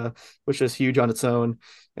 which uh, which is huge on its own.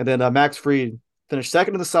 And then Max Fried finished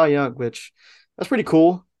second in the Cy Young, which that's pretty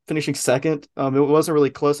cool. Finishing second, it wasn't really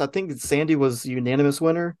close. I think Sandy was unanimous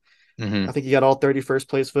winner. I Hmm. think he got all 30 first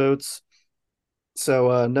place votes.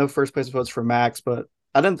 So no first place votes for Max, but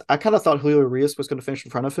I didn't. I kind of thought Julio Urias was going to finish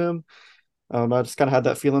in front of him. I just kind of had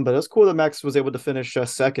that feeling, but it's cool that Max was able to finish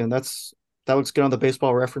second. That looks good on the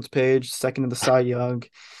baseball reference page. Second in the Cy Young.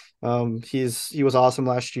 He was awesome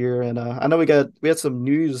last year, and I know we had some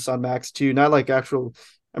news on Max too. Not like actual.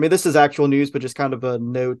 I mean, this is actual news, but just kind of a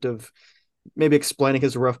note of maybe explaining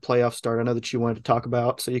his rough playoff start. I know that you wanted to talk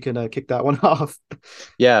about, so you can kick that one off.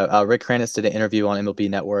 Yeah. Rick Kranitz did an interview on MLB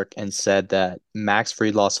Network and said that Max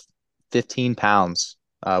Fried lost 15 pounds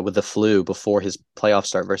with the flu before his playoff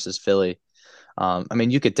start versus Philly. I mean,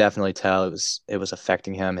 you could definitely tell it was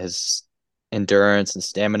affecting him. His endurance and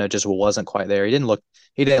stamina just wasn't quite there. He didn't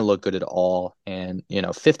look good at all. And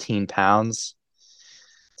 15 pounds,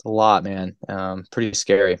 it's a lot, man. Pretty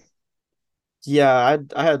scary. Yeah,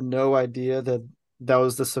 I had no idea that that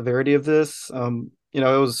was the severity of this. It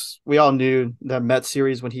was we all knew that Met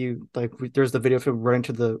series when there's the video of him running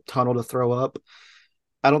to the tunnel to throw up.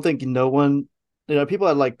 I don't think no one, people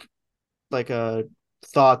had like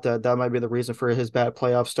thought that that might be the reason for his bad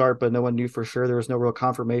playoff start, but no one knew for sure. There was no real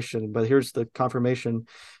confirmation. But here's the confirmation.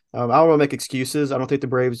 I don't want to make excuses. I don't think the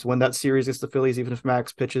Braves win that series against the Phillies, even if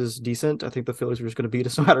Max pitches decent. I think the Phillies were just going to beat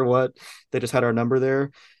us no matter what. They just had our number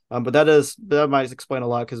there. But that might explain a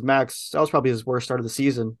lot because Max, that was probably his worst start of the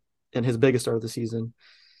season and his biggest start of the season.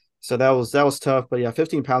 So that was tough. But yeah,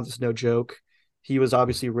 15 pounds is no joke. He was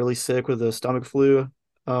obviously really sick with the stomach flu.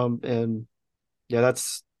 And yeah,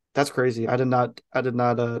 that's crazy. I did not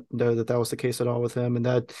know that that was the case at all with him, and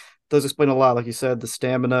that does explain a lot. Like you said, the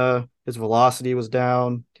stamina, his velocity was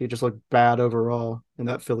down. He just looked bad overall in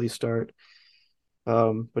that Philly start.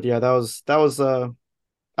 But yeah, that was I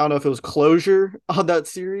don't know if it was closure on that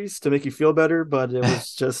series to make you feel better, but it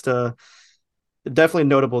was just definitely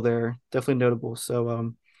notable there. Definitely notable.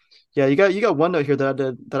 So yeah, you got one note here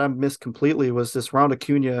that I missed completely was this Ronald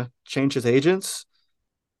Acuna changed his agents.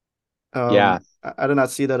 Yeah, I did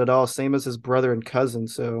not see that at all. Same as his brother and cousin.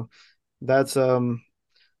 So that's I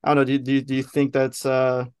don't know. Do you think that's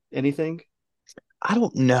anything? I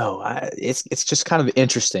don't know. It's just kind of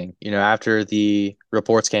interesting, after the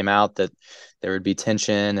reports came out that there would be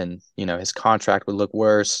tension and his contract would look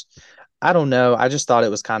worse. I don't know. I just thought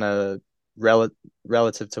it was kind of rel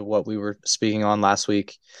relative to what we were speaking on last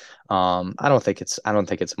week. I don't think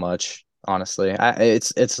it's much, honestly.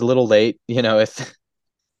 It's a little late, if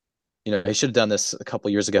he should have done this a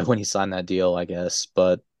couple years ago when he signed that deal, I guess.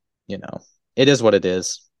 But you know, it is what it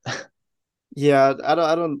is. Yeah,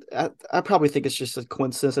 I probably think it's just a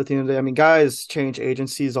coincidence at the end of the day. I mean, guys change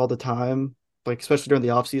agencies all the time, like especially during the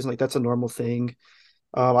off season. Like that's a normal thing.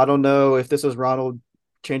 I don't know if this was Ronald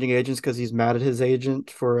changing agents because he's mad at his agent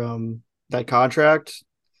for that contract.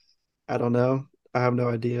 I don't know. I have no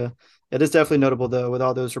idea. It is definitely notable though with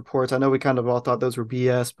all those reports. I know we kind of all thought those were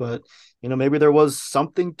BS, but maybe there was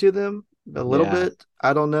something to them a little Yeah. bit.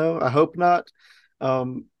 I don't know. I hope not.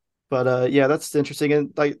 Um, but yeah, that's interesting.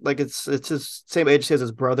 And like it's his same age as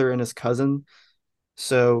his brother and his cousin.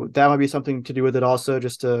 So that might be something to do with it also,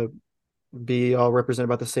 just to be all represented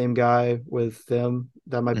by the same guy with them.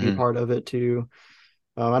 That might be Hmm. part of it too.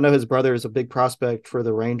 I know his brother is a big prospect for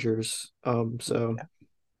the Rangers. So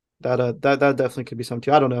that definitely could be something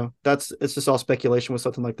too. I don't know. It's just all speculation with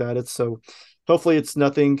something like that. It's so hopefully it's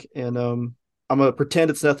nothing, and I'm gonna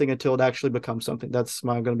pretend it's nothing until it actually becomes something. That's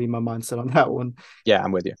gonna be my mindset on that one. Yeah,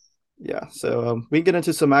 I'm with you. Yeah. So we can get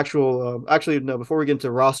into some actual. Actually, no. Before we get into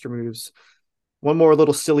roster moves, one more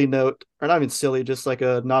little silly note, or not even silly, just like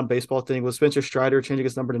a non-baseball thing, was Spencer Strider changing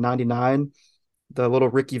his number to 99. The little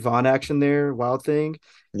Ricky Vaughn action there, wild thing.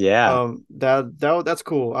 Yeah. That's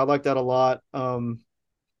cool. I like that a lot.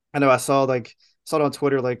 I know I saw it on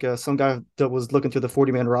Twitter, like some guy that was looking through the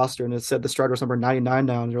 40-man roster and it said the Strider's number 99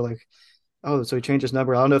 now, and you're like, oh, so he changed his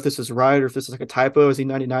number. I don't know if this is right or if this is like a typo. Is he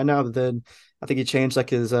 99 now? But then I think he changed like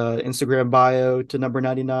his Instagram bio to number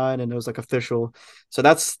 99, and it was like official. So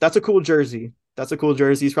that's a cool jersey. That's a cool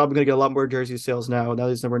jersey. He's probably gonna get a lot more jersey sales now. Now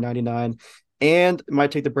he's number 99, and it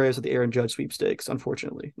might take the Braves with the Aaron Judge sweepstakes,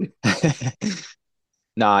 unfortunately.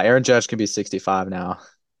 Nah, Aaron Judge can be 65 now.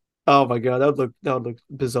 Oh my god, that would look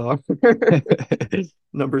bizarre.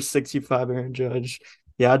 Number 65, Aaron Judge.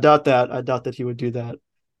 Yeah, I doubt that. I doubt that he would do that.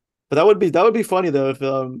 But that would be funny though if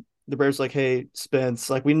the Bears like, hey, Spence,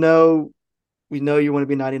 like we know you want to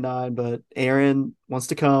be 99, but Aaron wants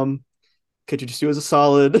to come. Could you just do as a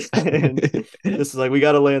solid? And this is like we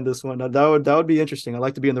got to land this one. That would be interesting. I'd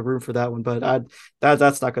like to be in the room for that one, but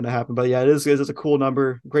that's not going to happen. But yeah, it is a cool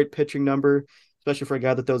number, great pitching number, especially for a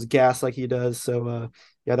guy that throws gas like he does. So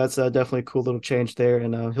yeah, that's definitely a cool little change there,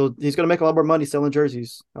 and he's going to make a lot more money selling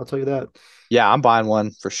jerseys. I'll tell you that. Yeah, I'm buying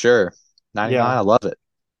one for sure. 99, Yeah, I love it.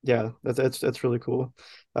 yeah, that's really cool.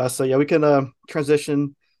 So yeah, we can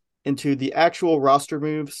transition into the actual roster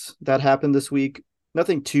moves that happened this week.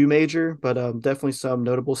 Nothing too major, but definitely some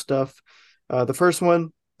notable stuff. The first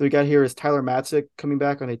one that we got here is Tyler Matzik coming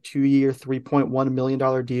back on a 2-year, $3.1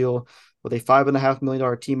 million deal with a $5.5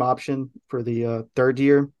 million team option for the third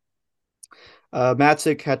year.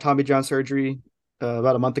 Matzik had Tommy John surgery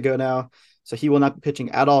about a month ago now, so he will not be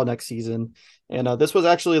pitching at all next season. And this was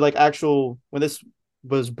actually like actual when this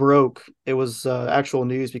was broke, it was actual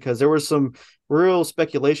news because there was some real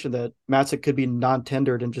speculation that Matzik could be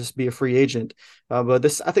non-tendered and just be a free agent. But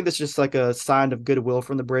I think this is just like a sign of goodwill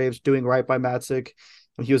from the Braves doing right by Matzik.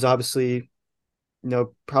 And he was obviously,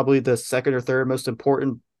 probably the second or third most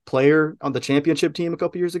important player on the championship team a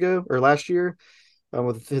couple years ago or last year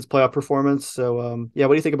with his playoff performance. So, yeah,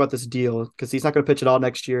 what do you think about this deal? Because he's not going to pitch at all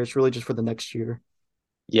next year. It's really just for the next year.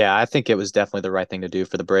 Yeah, I think it was definitely the right thing to do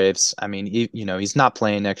for the Braves. I mean, he's not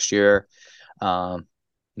playing next year. Um,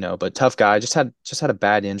 but tough guy. Just had a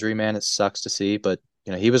bad injury, man. It sucks to see, but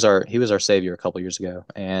he was our savior a couple years ago.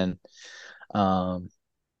 And um,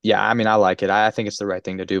 yeah, I mean, I like it. I think it's the right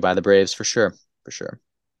thing to do by the Braves for sure. For sure.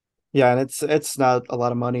 Yeah, and it's not a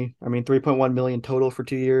lot of money. I mean, 3.1 million total for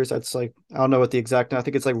 2 years. That's like I don't know what the exact. I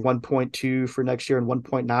think it's like 1.2 for next year and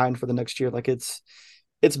 1.9 for the next year. Like it's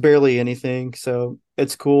barely anything. So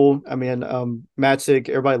it's cool. I mean, Matzik,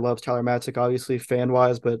 everybody loves Tyler Matzik, obviously fan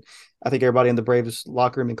wise, but I think everybody in the Braves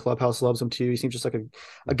locker room and clubhouse loves him too. He seems just like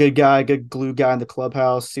a good guy, good glue guy in the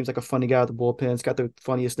clubhouse. Seems like a funny guy at the bullpen. He's got the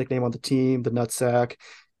funniest nickname on the team, the nutsack.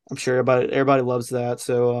 I'm sure everybody loves that.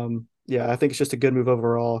 So yeah, I think it's just a good move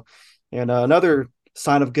overall. And another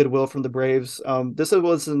sign of goodwill from the Braves. This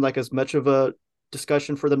wasn't like as much of a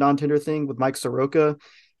discussion for the non-tender thing with Mike Soroka.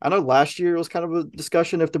 I know last year it was kind of a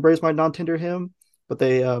discussion if the Braves might non-tender him, but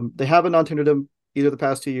they haven't non-tendered him either the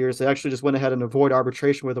past 2 years. They actually just went ahead and avoid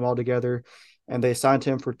arbitration with him altogether, and they signed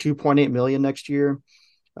him for 2.8 million next year.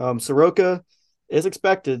 Soroka is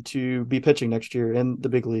expected to be pitching next year in the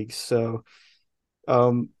big leagues. So,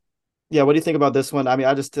 um, yeah, what do you think about this one? I mean,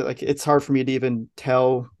 I just like it's hard for me to even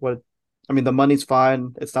tell what. I mean, the money's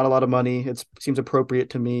fine. It's not a lot of money. It seems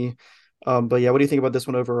appropriate to me. But yeah, what do you think about this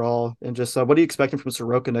one overall? And just what are you expecting from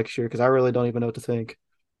Soroka next year? Because I really don't even know what to think.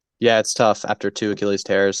 Yeah, it's tough after two Achilles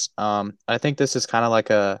tears. I think this is kind of like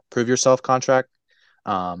a prove yourself contract.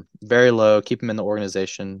 Very low, keep him in the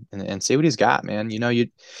organization and see what he's got, man. You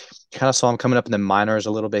kind of saw him coming up in the minors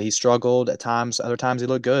a little bit. He struggled at times, other times he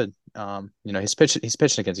looked good. He's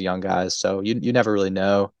pitching against young guys, so you never really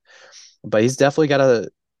know. But he's definitely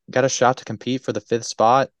got a shot to compete for the fifth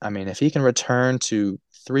spot. I mean, if he can return to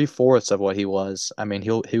three-fourths of what he was, I mean,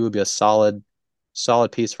 he would be a solid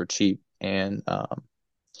piece for cheap. And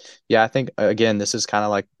yeah, I think again, this is kind of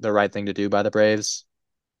like the right thing to do by the Braves.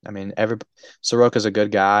 I mean, Soroka's a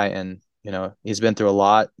good guy, and he's been through a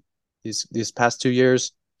lot these past 2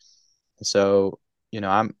 years. So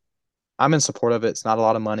I'm in support of it. It's not a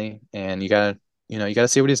lot of money, and you gotta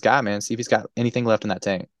see what he's got, man. See if he's got anything left in that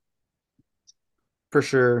tank. For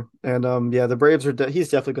sure. And yeah, the Braves he's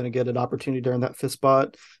definitely going to get an opportunity during that fifth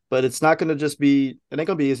spot, but it's not going to just be it ain't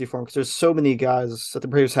going to be easy for him because there's so many guys that the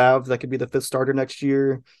Braves have that could be the fifth starter next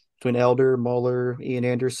year between Elder, Mueller, Ian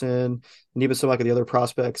Anderson, and even some like the other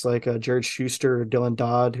prospects like Jared Schuster or Dylan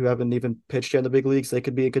Dodd who haven't even pitched yet in the big leagues. They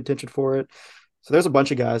could be in contention for it. So there's a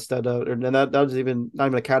bunch of guys and that was even not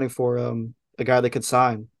even accounting for a guy they could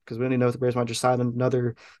sign because we only know if the Braves might just sign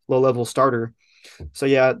another low level starter. So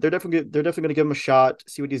yeah, they're definitely going to give him a shot,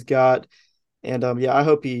 see what he's got, and yeah, I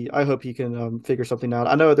hope he can figure something out.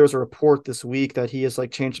 I know there's a report this week that he has like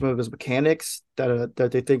changed some of his mechanics that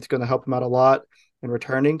they think is going to help him out a lot in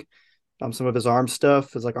returning. Some of his arm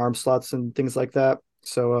stuff, his like arm slots and things like that.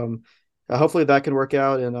 So hopefully that can work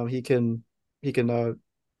out, and he can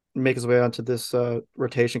make his way onto this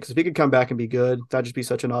rotation because if he could come back and be good, that'd just be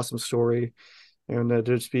such an awesome story and it'd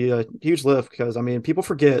just be a huge lift because I mean people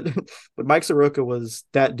forget, but Mike Soroka was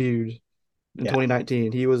that dude in Yeah,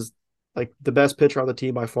 2019. He was like the best pitcher on the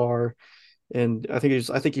team by far, and I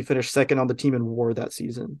think he finished second on the team in WAR that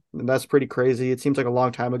season, and that's pretty crazy. It seems like a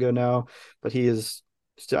long time ago now, but he is.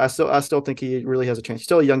 I still think he really has a chance. He's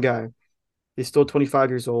still a young guy. He's still 25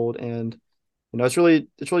 years old, and it's really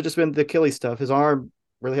just been the Achilles stuff. His arm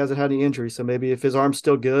really hasn't had any injuries, so maybe if his arm's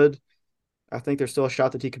still good, I think there's still a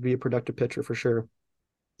shot that he could be a productive pitcher for sure.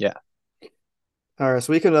 yeah. All right,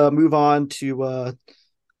 so we can move on to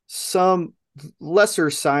some lesser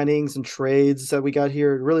signings and trades that we got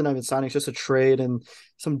here. Really not even signings, just a trade and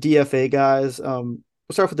some DFA guys. We'll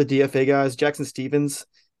start off with the DFA guys. Jackson Stevens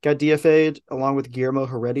got DFA'd along with Guillermo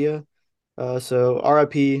Heredia. So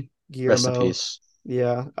RIP Rest in Guillermo. peace.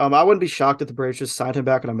 Yeah. I wouldn't be shocked if the Braves just signed him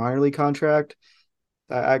back on a minor league contract.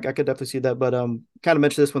 I could definitely see that, but kind of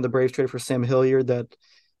mentioned this when the Braves traded for Sam Hilliard that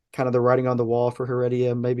kind of the writing on the wall for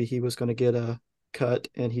Heredia. Maybe he was going to get a cut,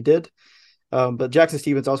 and he did. But Jackson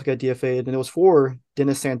Stevens also got DFA'd, and it was for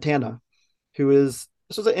Dennis Santana, who is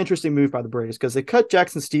this was an interesting move by the Braves because they cut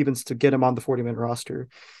Jackson Stevens to get him on the 40-man roster.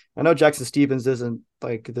 I know Jackson Stevens isn't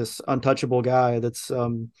like this untouchable guy that's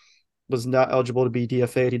was not eligible to be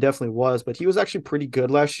DFA'd. He definitely was, but he was actually pretty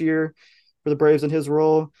good last year for the Braves in his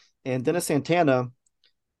role. And Dennis Santana,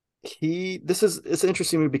 it's an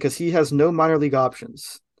interesting move because he has no minor league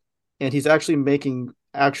options and he's actually making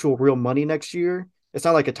actual real money next year. It's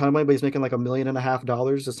not like a ton of money, but he's making like $1.5 million.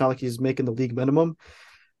 It's not like he's making the league minimum.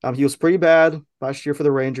 He was pretty bad last year for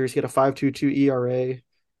the Rangers. He had a 5.22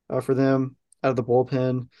 ERA for them out of the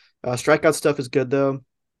bullpen. Strikeout stuff is good though.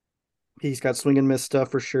 He's got swing and miss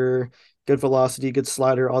stuff for sure. Good velocity, good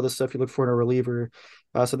slider, all the stuff you look for in a reliever.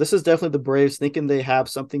 So this is definitely the Braves thinking they have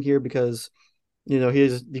something here because you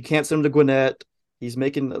can't send him to Gwinnett. He's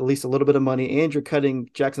making at least a little bit of money, and you're cutting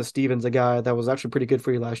Jackson Stevens, a guy that was actually pretty good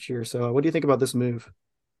for you last year. So, what do you think about this move?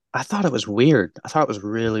 I thought it was weird. I thought it was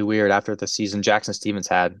really weird after the season Jackson Stevens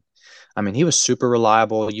had. I mean, he was super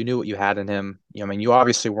reliable. You knew what you had in him. I mean, you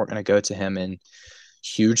obviously weren't going to go to him in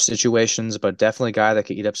huge situations, but definitely a guy that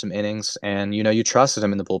could eat up some innings. And you trusted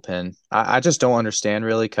him in the bullpen. I just don't understand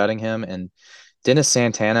really cutting him. And Dennis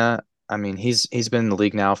Santana, I mean, he's been in the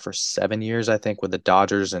league now for 7 years, I think, with the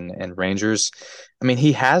Dodgers and Rangers. I mean,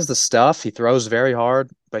 he has the stuff. He throws very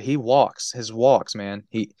hard, but he walks. His walks, man.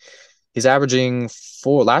 He's averaging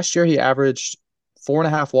four. Last year, he averaged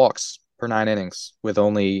 4.5 walks per 9 innings with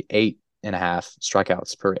only and a half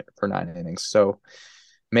strikeouts per 9 innings. So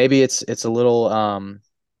maybe it's a little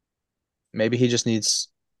maybe he just needs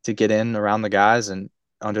to get in around the guys and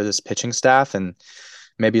under this pitching staff and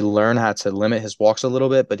maybe learn how to limit his walks a little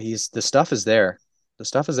bit. But he's the stuff is there. The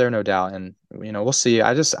stuff is there, no doubt. And we'll see.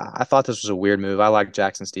 I thought this was a weird move. I like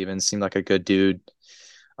Jackson Stevens, seemed like a good dude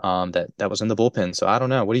that was in the bullpen. So I don't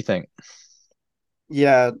know. What do you think?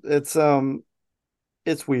 Yeah,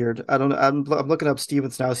 it's weird. I don't know. I'm looking up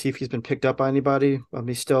Stevens now to see if he's been picked up by anybody.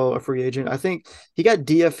 He's still a free agent. I think he got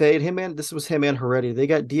DFA'd. This was him and Heredia. They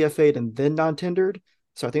got DFA'd and then non-tendered.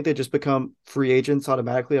 So I think they just become free agents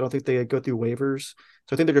automatically. I don't think they go through waivers.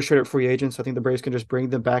 So I think they're just straight up free agents. I think the Braves can just bring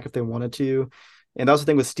them back if they wanted to. And that was the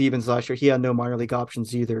thing with Stevens last year. He had no minor league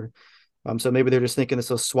options either. So maybe they're just thinking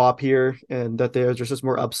it's a swap here and that there's just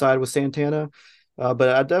more upside with Santana. But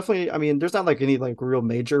I definitely, I mean, there's not like any like real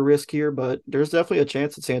major risk here, but there's definitely a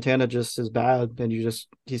chance that Santana just is bad and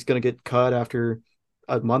he's going to get cut after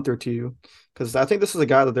a month or two. Cause I think this is a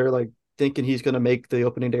guy that they're like thinking he's going to make the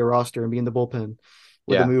opening day roster and be in the bullpen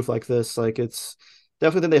with a Yeah. move like this. Like it's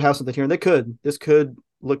definitely think they have something here and this could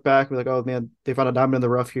look back and be like, oh man, they found a diamond in the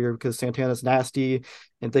rough here because Santana's nasty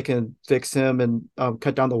and they can fix him and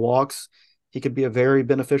cut down the walks. He could be a very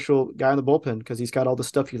beneficial guy in the bullpen because he's got all the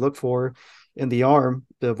stuff you look for in the arm,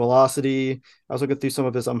 the velocity. I was looking through some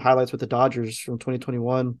of his highlights with the Dodgers from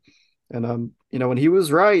 2021, and when he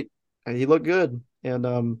was right, he looked good.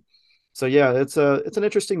 And so yeah, it's an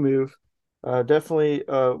interesting move. Definitely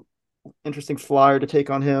interesting flyer to take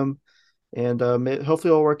on him, and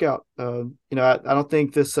hopefully it'll work out. I don't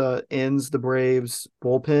think this ends the Braves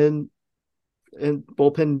bullpen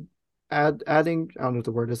adding. I don't know what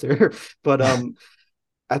the word is there, but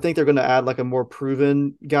I think they're going to add like a more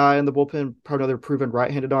proven guy in the bullpen, probably another proven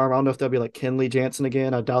right-handed arm. I don't know if that'll be like Kenley Jansen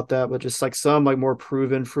again. I doubt that, but just like some like more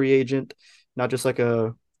proven free agent, not just like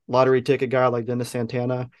a lottery ticket guy like Dennis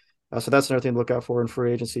Santana. So that's another thing to look out for in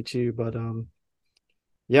free agency too. But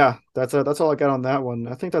yeah, that's all I got on that one.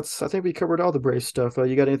 I think we covered all the Braves stuff.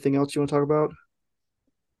 You got anything else you want to talk about?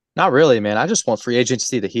 Not really, man. I just want free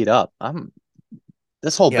agency to heat up. I'm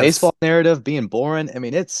this whole Yes, baseball narrative being boring. I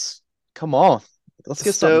mean, it's come on. Let's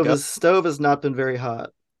get something going. stove has not been very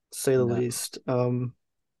hot, to say the No. least.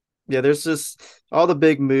 Yeah, there's just all the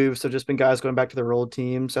big moves have just been guys going back to their old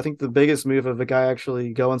teams. I think the biggest move of a guy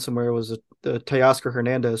actually going somewhere was the Teoscar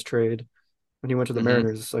Hernandez trade when he went to the Hmm.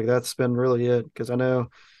 Mariners. Like that's been really it because I know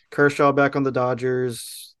Kershaw back on the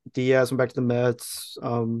Dodgers, Diaz went back to the Mets,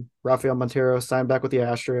 Rafael Montero signed back with the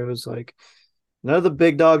Astros. Like none of the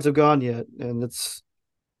big dogs have gone yet, and it's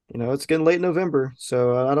getting late November,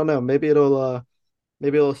 so I don't know. Maybe it'll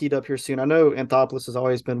heat up here soon. I know Anthopoulos has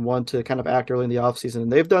always been one to kind of act early in the offseason,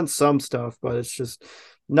 and they've done some stuff, but it's just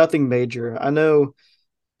nothing major.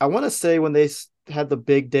 I want to say when they had the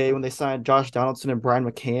big day when they signed Josh Donaldson and Brian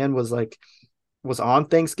McCann was on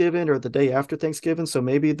Thanksgiving or the day after Thanksgiving, so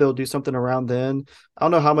maybe they'll do something around then. I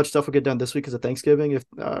don't know how much stuff will get done this week because of Thanksgiving, if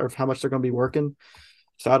or how much they're going to be working.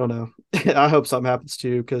 So I don't know. I hope something happens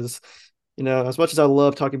too, because as much as I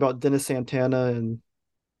love talking about Dennis Santana and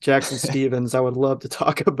Jackson Stevens, I would love to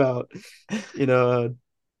talk about you know, uh,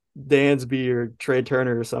 Dansby or Trey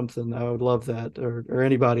Turner or something. I would love that, or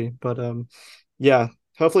anybody. But yeah,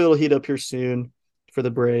 hopefully it'll heat up here soon for the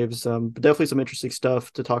Braves. But definitely some interesting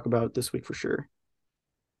stuff to talk about this week for sure.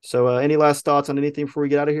 So, any last thoughts on anything before we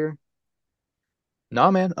get out of here? No,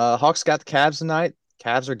 man. Hawks got the Cavs tonight.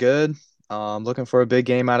 Cavs are good. Looking for a big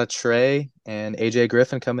game out of Trey and AJ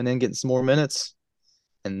Griffin coming in, getting some more minutes.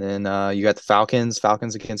 And then you got the Falcons.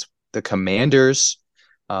 Falcons against the Commanders.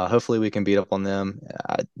 Hopefully we can beat up on them.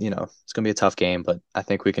 It's gonna be a tough game, but I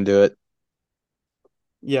think we can do it.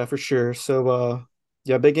 Yeah, for sure. So,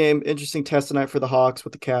 yeah, big game, interesting test tonight for the Hawks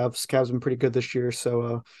with the Cavs. Cavs have been pretty good this year,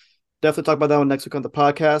 so definitely talk about that one next week on the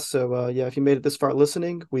podcast. So, yeah, if you made it this far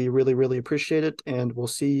listening, we really, really appreciate it, and we'll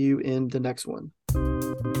see you in the next one.